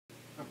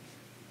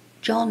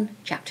John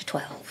chapter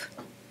 12.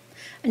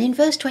 And in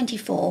verse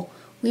 24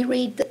 we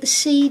read that the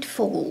seed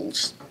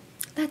falls.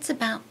 That's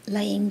about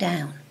laying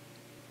down.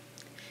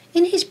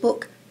 In his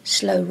book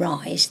Slow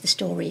Rise, The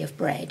Story of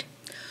Bread,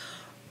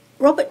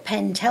 Robert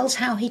Penn tells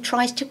how he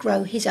tries to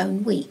grow his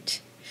own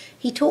wheat.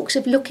 He talks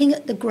of looking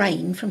at the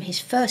grain from his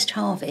first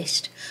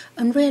harvest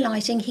and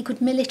realising he could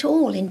mill it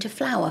all into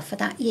flour for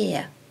that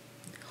year.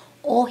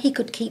 Or he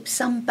could keep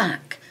some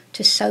back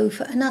to sow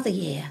for another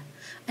year,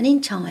 and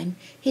in time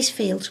his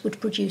fields would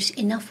produce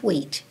enough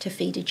wheat to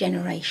feed a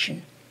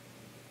generation.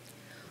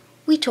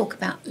 We talk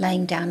about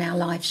laying down our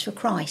lives for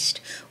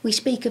Christ. We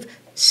speak of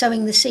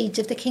sowing the seeds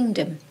of the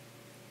kingdom.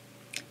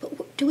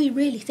 But do we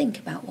really think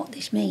about what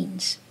this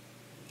means?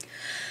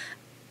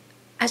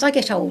 As I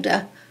get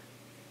older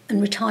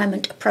and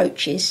retirement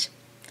approaches,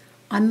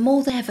 I'm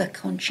more than ever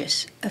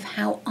conscious of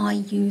how I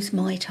use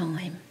my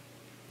time.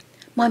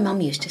 My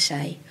mum used to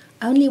say,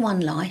 "Only one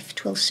life,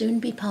 'twill soon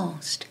be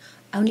past.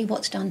 Only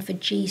what's done for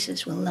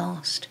Jesus will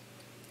last."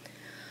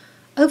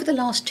 Over the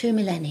last 2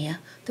 millennia,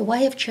 the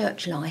way of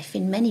church life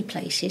in many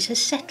places has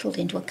settled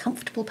into a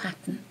comfortable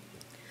pattern.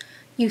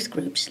 Youth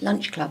groups,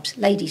 lunch clubs,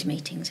 ladies'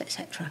 meetings,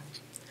 etc.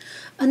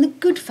 And the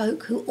good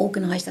folk who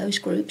organise those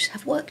groups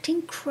have worked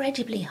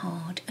incredibly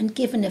hard and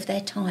given of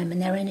their time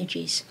and their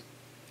energies.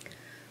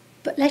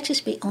 But let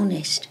us be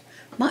honest,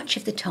 much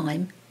of the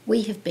time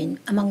we have been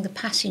among the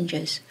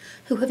passengers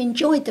who have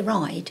enjoyed the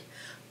ride,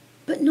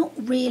 but not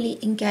really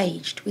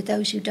engaged with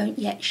those who don't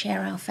yet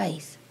share our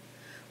faith.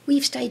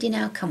 We've stayed in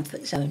our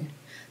comfort zone,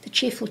 the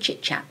cheerful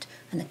chit-chat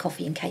and the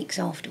coffee and cakes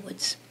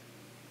afterwards.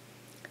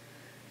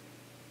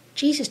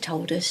 Jesus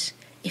told us,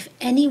 "If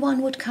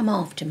anyone would come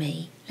after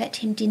me, let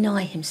him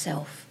deny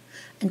himself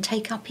and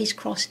take up his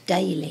cross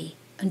daily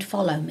and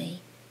follow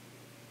me."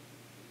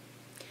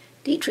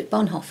 Dietrich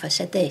Bonhoeffer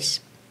said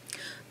this,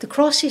 "The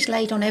cross is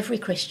laid on every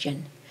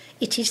Christian.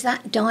 It is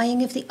that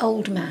dying of the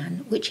old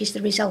man which is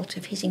the result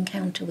of his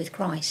encounter with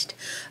Christ.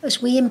 As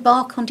we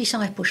embark on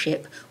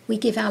discipleship, we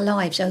give our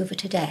lives over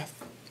to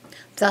death.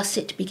 Thus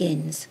it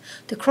begins.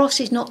 The cross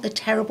is not the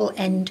terrible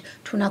end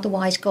to an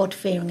otherwise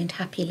God-fearing and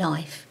happy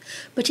life,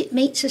 but it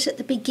meets us at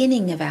the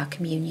beginning of our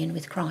communion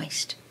with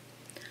Christ.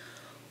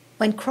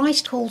 When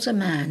Christ calls a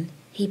man,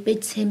 he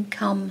bids him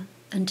come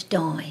and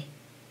die."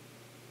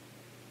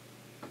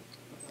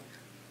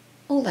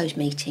 All those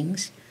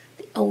meetings,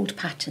 the old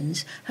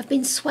patterns, have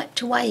been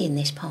swept away in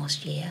this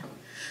past year.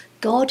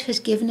 God has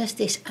given us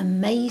this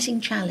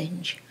amazing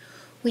challenge.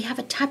 We have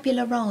a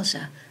tabula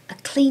rasa, a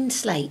clean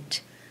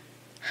slate.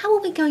 How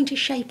are we going to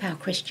shape our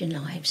Christian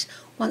lives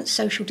once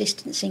social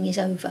distancing is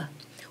over,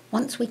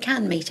 once we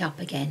can meet up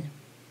again?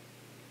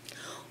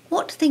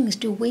 What things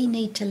do we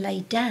need to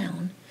lay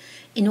down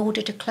in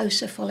order to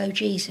closer follow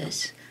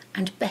Jesus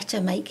and better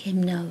make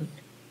him known?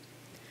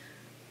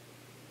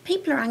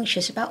 People are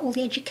anxious about all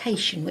the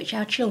education which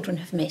our children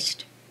have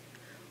missed.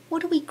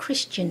 What are we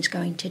Christians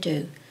going to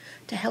do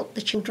to help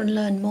the children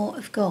learn more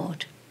of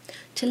God,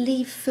 to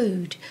leave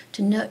food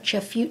to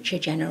nurture future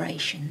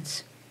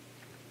generations?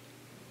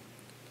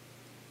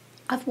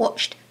 I've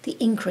watched the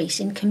increase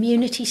in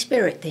community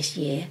spirit this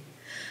year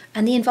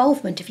and the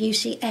involvement of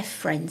UCF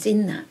friends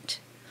in that.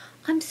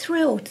 I'm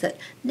thrilled that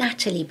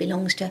Natalie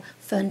belongs to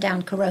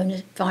Ferndown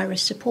Coronavirus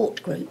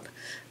Support Group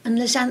and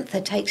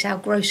Lizantha takes our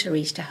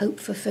groceries to Hope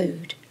for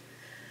Food.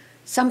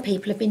 Some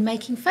people have been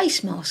making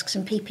face masks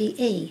and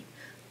PPE.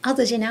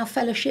 Others in our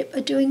fellowship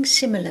are doing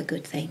similar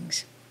good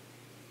things.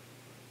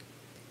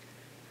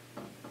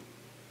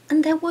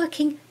 And they're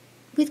working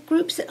with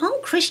groups that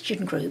aren't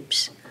Christian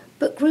groups,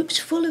 but groups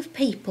full of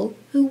people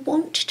who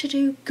want to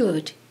do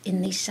good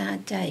in these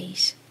sad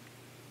days.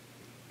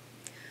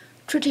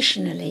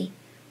 Traditionally,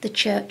 the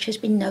church has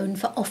been known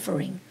for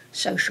offering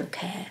social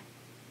care.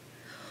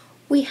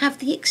 We have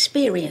the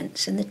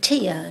experience and the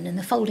tea urn and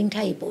the folding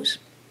tables.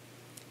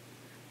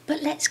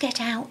 But let's get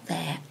out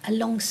there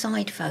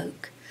alongside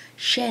folk,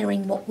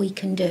 sharing what we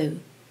can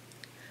do.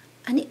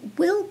 And it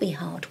will be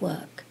hard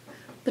work,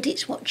 but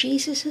it's what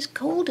Jesus has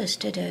called us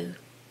to do.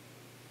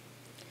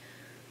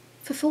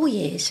 For 4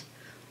 years,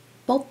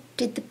 Bob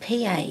did the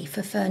PA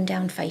for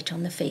Ferndown Fate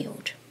on the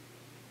Field.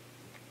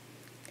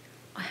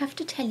 I have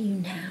to tell you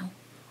now,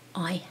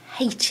 I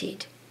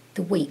hated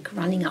the week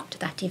running up to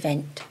that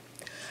event.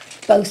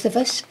 Both of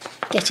us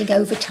getting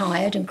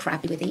overtired and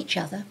crabby with each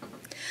other,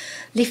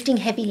 lifting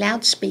heavy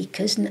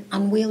loudspeakers and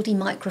unwieldy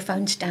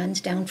microphone stands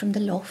down from the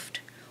loft,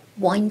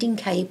 winding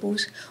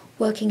cables,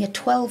 working a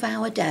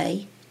 12-hour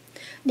day,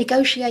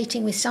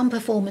 negotiating with some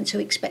performers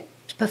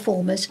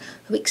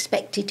who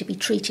expected to be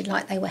treated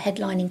like they were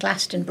headlining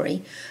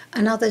Glastonbury,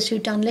 and others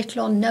who'd done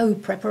little or no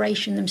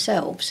preparation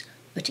themselves,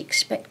 but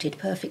expected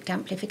perfect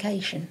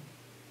amplification.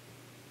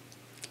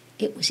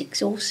 It was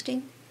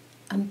exhausting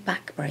and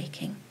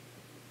backbreaking.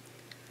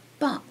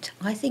 But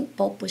I think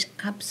Bob was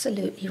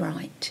absolutely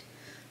right.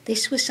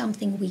 This was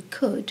something we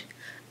could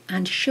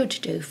and should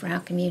do for our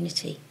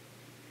community.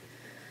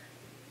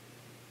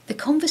 The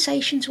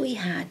conversations we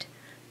had,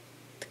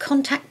 the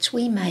contacts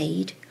we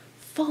made,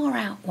 far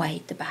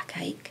outweighed the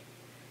backache.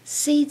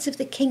 Seeds of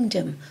the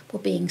kingdom were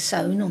being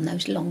sown on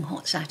those long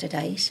hot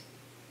Saturdays.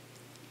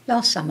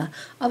 Last summer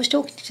I was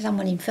talking to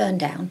someone in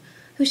Ferndown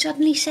who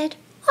suddenly said,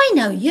 "I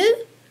know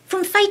you,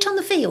 from Fate on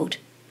the Field."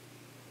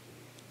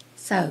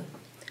 So,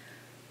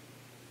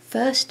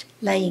 first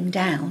laying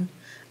down,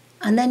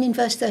 and then in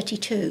verse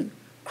 32,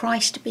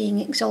 Christ being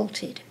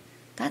exalted.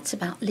 That's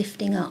about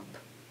lifting up.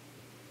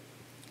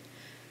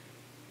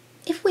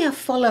 If we are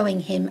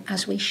following him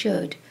as we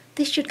should,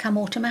 this should come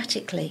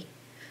automatically.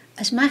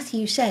 As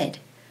Matthew said,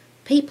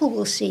 people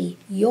will see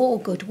your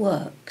good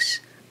works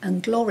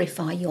and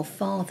glorify your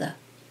Father.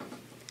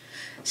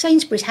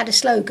 Sainsbury's had a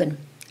slogan,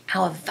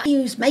 "Our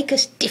values make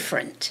us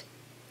different."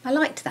 I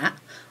liked that.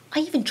 I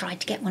even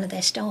tried to get one of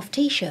their staff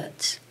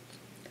t-shirts.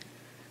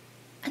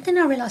 And then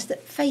I realised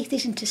that faith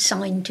isn't a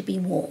sign to be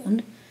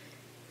worn.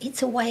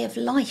 It's a way of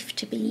life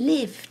to be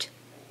lived.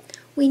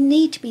 We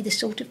need to be the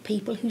sort of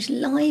people whose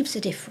lives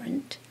are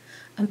different,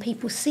 and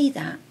people see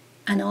that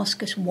and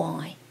ask us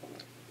why.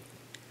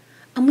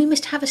 And we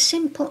must have a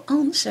simple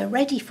answer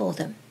ready for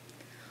them.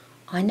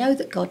 I know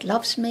that God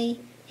loves me,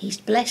 he's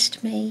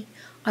blessed me,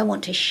 I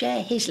want to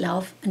share his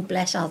love and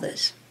bless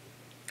others.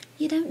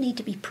 You don't need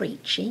to be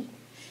preachy.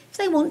 If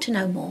they want to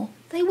know more,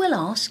 they will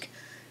ask,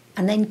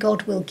 and then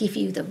God will give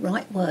you the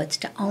right words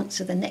to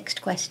answer the next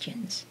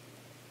questions.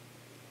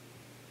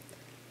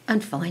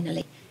 And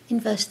finally, in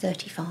verse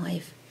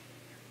 35,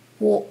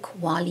 walk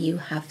while you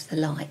have the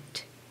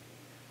light.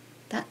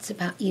 That's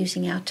about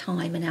using our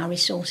time and our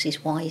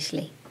resources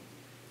wisely.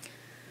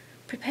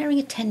 Preparing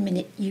a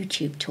 10-minute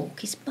YouTube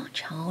talk is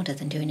much harder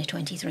than doing a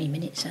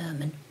 23-minute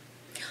sermon.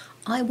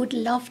 I would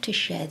love to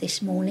share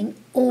this morning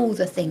all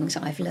the things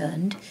I've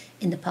learned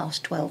in the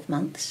past 12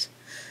 months,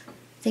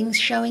 things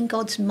showing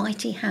God's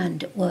mighty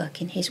hand at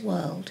work in his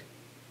world.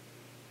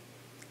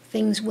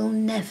 Things will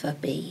never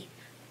be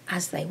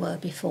as they were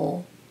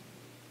before.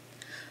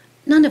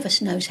 None of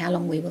us knows how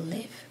long we will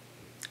live,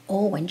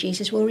 or when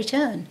Jesus will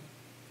return.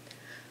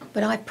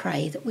 But I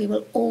pray that we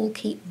will all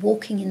keep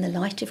walking in the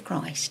light of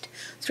Christ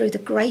through the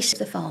grace of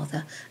the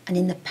Father and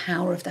in the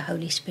power of the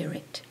Holy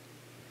Spirit.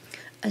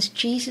 As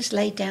Jesus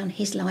laid down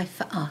his life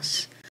for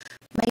us,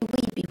 may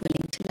we be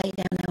willing to lay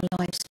down our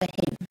lives for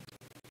him,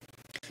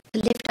 to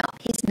lift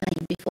up his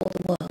name before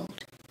the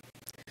world.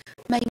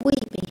 May we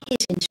be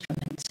his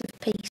instruments of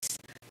peace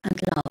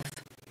and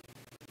love,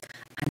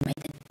 and may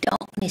the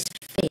darkness